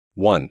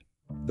1.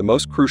 The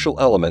most crucial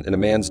element in a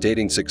man's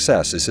dating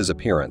success is his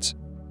appearance.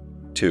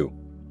 2.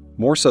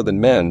 More so than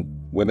men,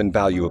 women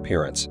value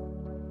appearance.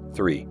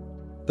 3.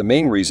 The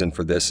main reason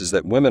for this is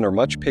that women are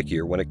much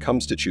pickier when it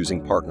comes to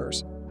choosing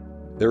partners.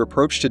 Their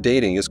approach to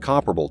dating is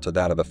comparable to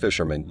that of a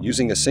fisherman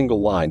using a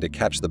single line to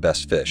catch the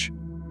best fish.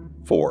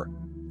 4.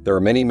 There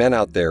are many men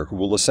out there who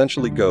will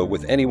essentially go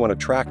with anyone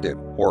attractive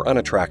or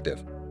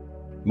unattractive.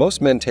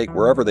 Most men take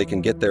wherever they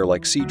can get there,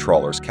 like sea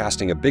trawlers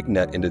casting a big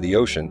net into the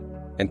ocean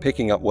and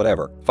picking up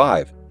whatever.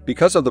 5.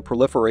 Because of the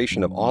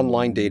proliferation of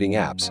online dating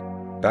apps,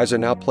 guys are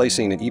now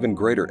placing an even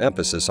greater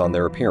emphasis on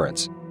their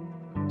appearance.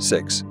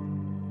 6.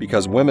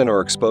 Because women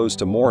are exposed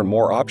to more and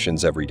more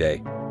options every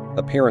day,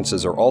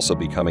 appearances are also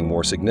becoming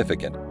more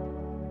significant.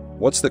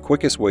 What's the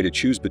quickest way to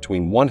choose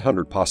between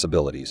 100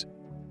 possibilities?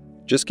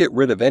 Just get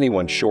rid of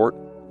anyone short,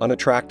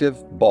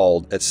 unattractive,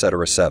 bald,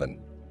 etc. 7.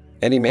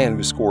 Any man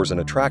who scores an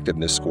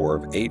attractiveness score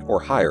of 8 or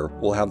higher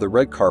will have the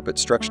red carpet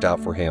stretched out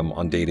for him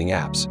on dating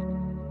apps.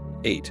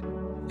 8.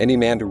 Any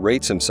man who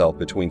rates himself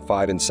between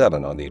 5 and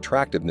 7 on the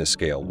attractiveness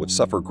scale would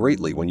suffer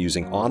greatly when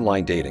using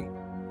online dating,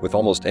 with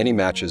almost any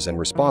matches and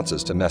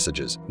responses to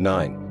messages.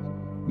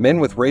 9. Men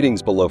with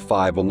ratings below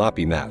 5 will not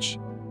be matched.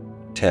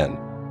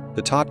 10.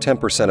 The top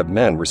 10% of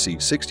men receive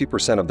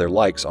 60% of their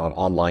likes on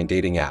online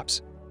dating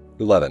apps.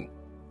 11.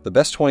 The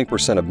best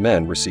 20% of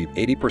men receive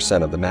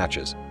 80% of the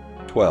matches.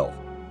 12.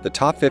 The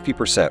top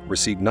 50%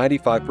 receive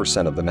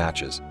 95% of the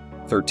matches.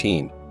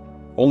 13.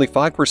 Only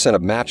 5%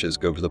 of matches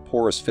go to the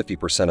poorest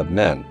 50% of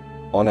men,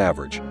 on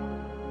average.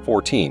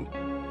 14.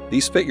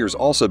 These figures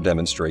also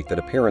demonstrate that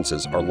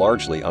appearances are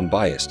largely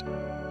unbiased.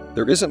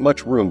 There isn't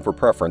much room for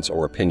preference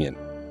or opinion.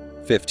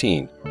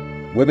 15.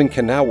 Women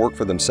can now work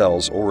for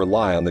themselves or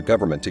rely on the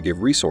government to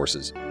give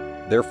resources.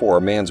 Therefore,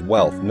 a man's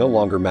wealth no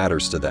longer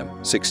matters to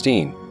them.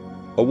 16.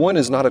 A woman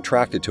is not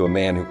attracted to a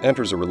man who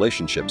enters a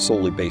relationship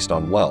solely based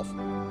on wealth.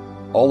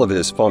 All of it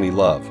is phony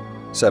love.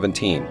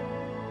 17.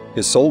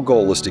 His sole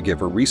goal is to give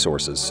her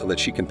resources so that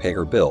she can pay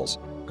her bills,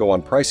 go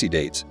on pricey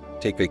dates,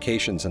 take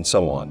vacations, and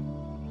so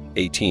on.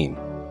 18.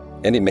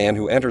 Any man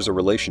who enters a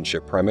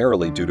relationship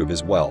primarily due to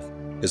his wealth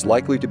is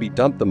likely to be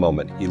dumped the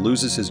moment he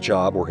loses his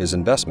job or his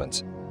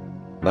investments.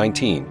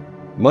 19.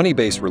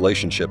 Money-based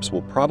relationships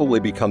will probably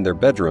become their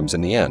bedrooms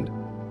in the end.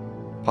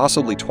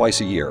 Possibly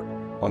twice a year,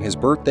 on his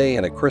birthday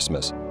and at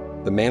Christmas,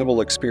 the man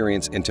will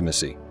experience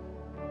intimacy.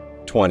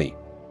 20.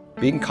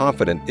 Being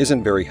confident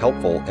isn't very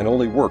helpful and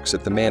only works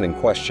if the man in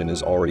question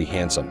is already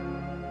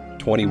handsome.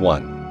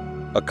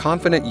 21. A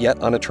confident yet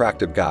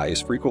unattractive guy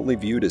is frequently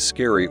viewed as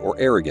scary or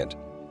arrogant.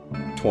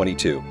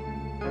 22.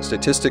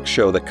 Statistics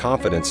show that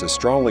confidence is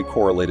strongly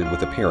correlated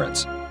with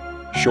appearance.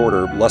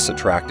 Shorter, less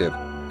attractive,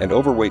 and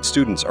overweight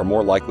students are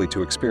more likely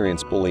to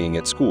experience bullying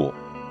at school,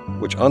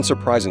 which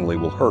unsurprisingly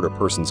will hurt a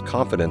person's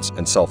confidence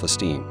and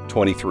self-esteem.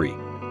 23.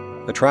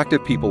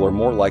 Attractive people are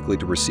more likely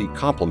to receive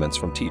compliments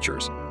from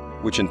teachers,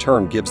 which in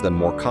turn gives them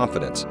more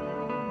confidence.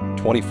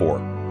 24.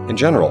 In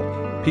general,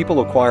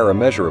 people acquire a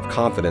measure of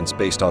confidence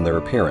based on their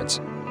appearance.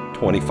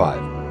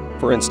 25.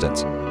 For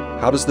instance,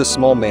 how does this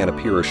small man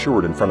appear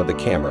assured in front of the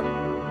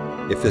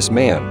camera? If this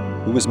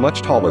man, who is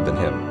much taller than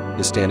him,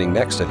 is standing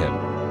next to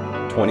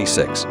him.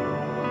 26.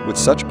 With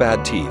such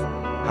bad teeth,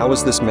 how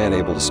is this man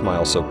able to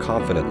smile so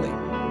confidently?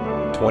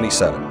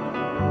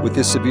 27. With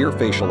his severe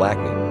facial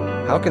acne,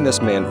 how can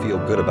this man feel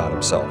good about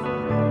himself?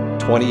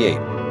 28.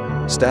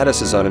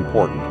 Status is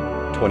unimportant.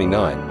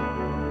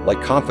 29.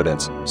 Like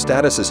confidence,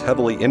 status is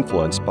heavily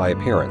influenced by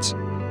appearance.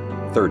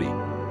 30.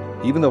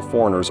 Even though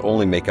foreigners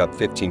only make up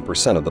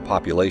 15% of the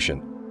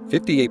population,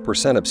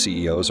 58% of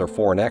CEOs are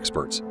foreign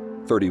experts.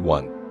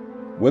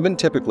 31. Women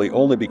typically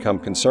only become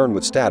concerned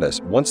with status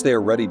once they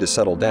are ready to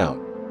settle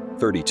down.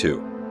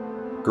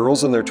 32.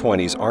 Girls in their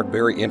 20s aren't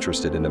very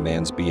interested in a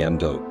man's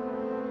BMW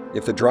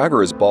if the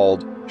driver is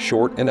bald,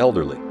 short, and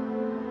elderly.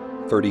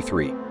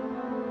 33.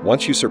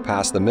 Once you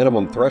surpass the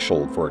minimum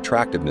threshold for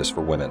attractiveness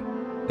for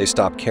women, they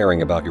stop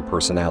caring about your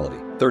personality.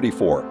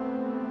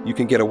 34. You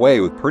can get away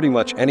with pretty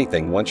much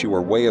anything once you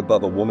are way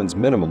above a woman's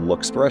minimum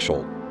looks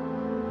threshold.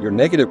 Your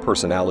negative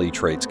personality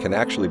traits can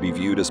actually be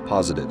viewed as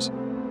positives.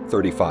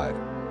 35.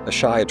 A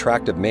shy,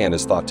 attractive man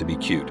is thought to be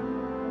cute.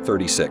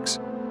 36.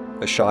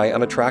 A shy,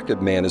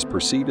 unattractive man is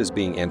perceived as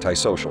being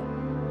antisocial.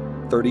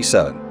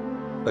 37.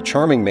 A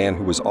charming man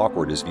who is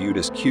awkward is viewed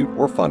as cute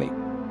or funny.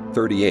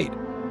 38.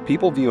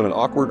 People view an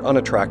awkward,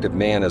 unattractive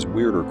man as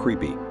weird or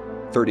creepy.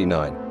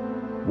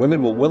 39.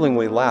 Women will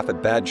willingly laugh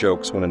at bad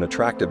jokes when an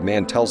attractive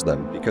man tells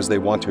them because they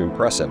want to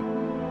impress him.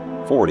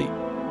 40.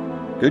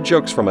 Good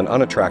jokes from an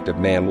unattractive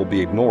man will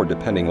be ignored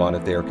depending on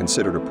if they are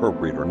considered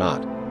appropriate or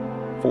not.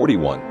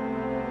 41.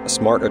 A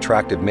smart,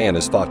 attractive man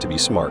is thought to be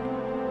smart.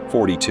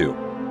 42.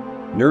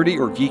 Nerdy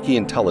or geeky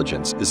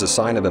intelligence is a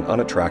sign of an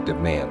unattractive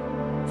man.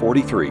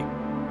 43.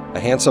 A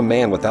handsome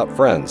man without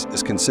friends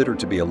is considered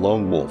to be a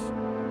lone wolf.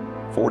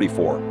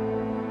 44.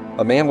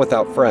 A man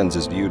without friends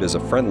is viewed as a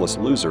friendless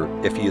loser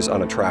if he is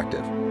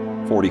unattractive.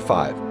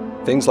 45.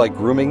 Things like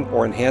grooming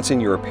or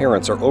enhancing your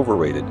appearance are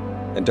overrated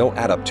and don't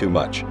add up too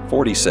much.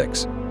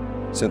 46.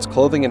 since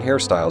clothing and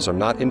hairstyles are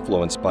not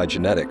influenced by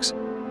genetics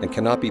and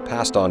cannot be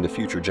passed on to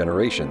future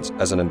generations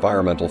as an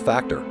environmental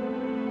factor.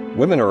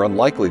 Women are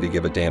unlikely to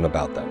give a damn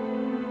about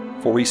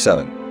them.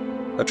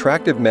 47.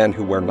 Attractive men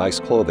who wear nice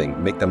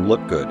clothing make them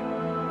look good.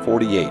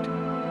 48.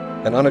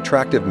 An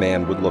unattractive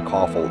man would look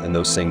awful in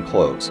those same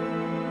clothes.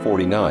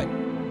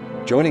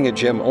 49. Joining a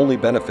gym only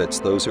benefits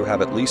those who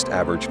have at least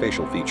average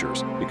facial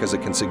features because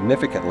it can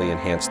significantly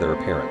enhance their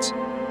appearance.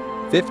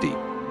 50.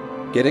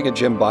 Getting a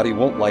gym body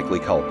won't likely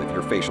help if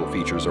your facial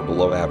features are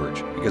below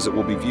average because it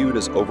will be viewed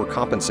as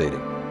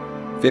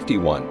overcompensating.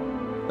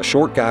 51. A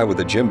short guy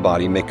with a gym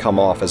body may come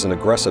off as an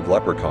aggressive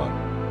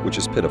leprechaun, which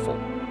is pitiful.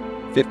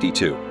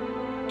 52.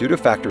 Due to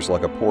factors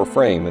like a poor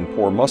frame and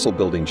poor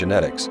muscle-building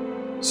genetics,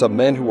 some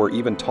men who are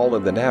even taller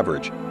than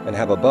average and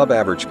have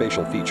above-average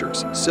facial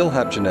features still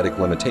have genetic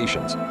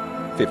limitations.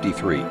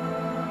 53.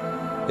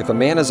 If a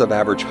man is of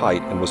average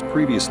height and was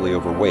previously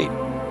overweight,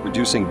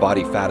 reducing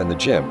body fat in the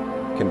gym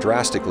can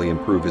drastically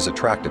improve his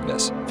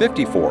attractiveness.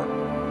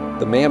 54.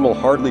 The man will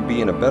hardly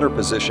be in a better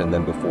position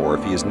than before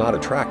if he is not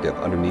attractive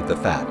underneath the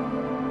fat.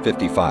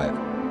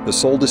 55. The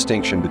sole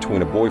distinction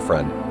between a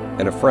boyfriend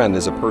and a friend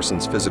is a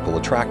person's physical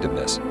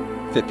attractiveness.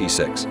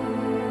 56.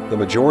 The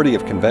majority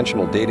of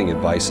conventional dating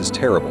advice is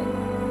terrible.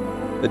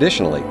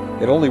 Additionally,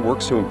 it only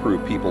works to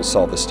improve people's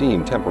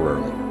self-esteem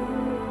temporarily.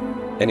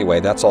 Anyway,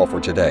 that's all for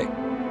today.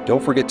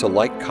 Don't forget to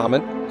like,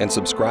 comment, and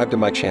subscribe to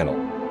my channel.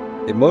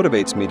 It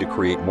motivates me to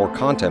create more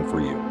content for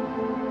you.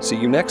 See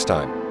you next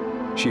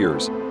time.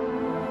 Cheers.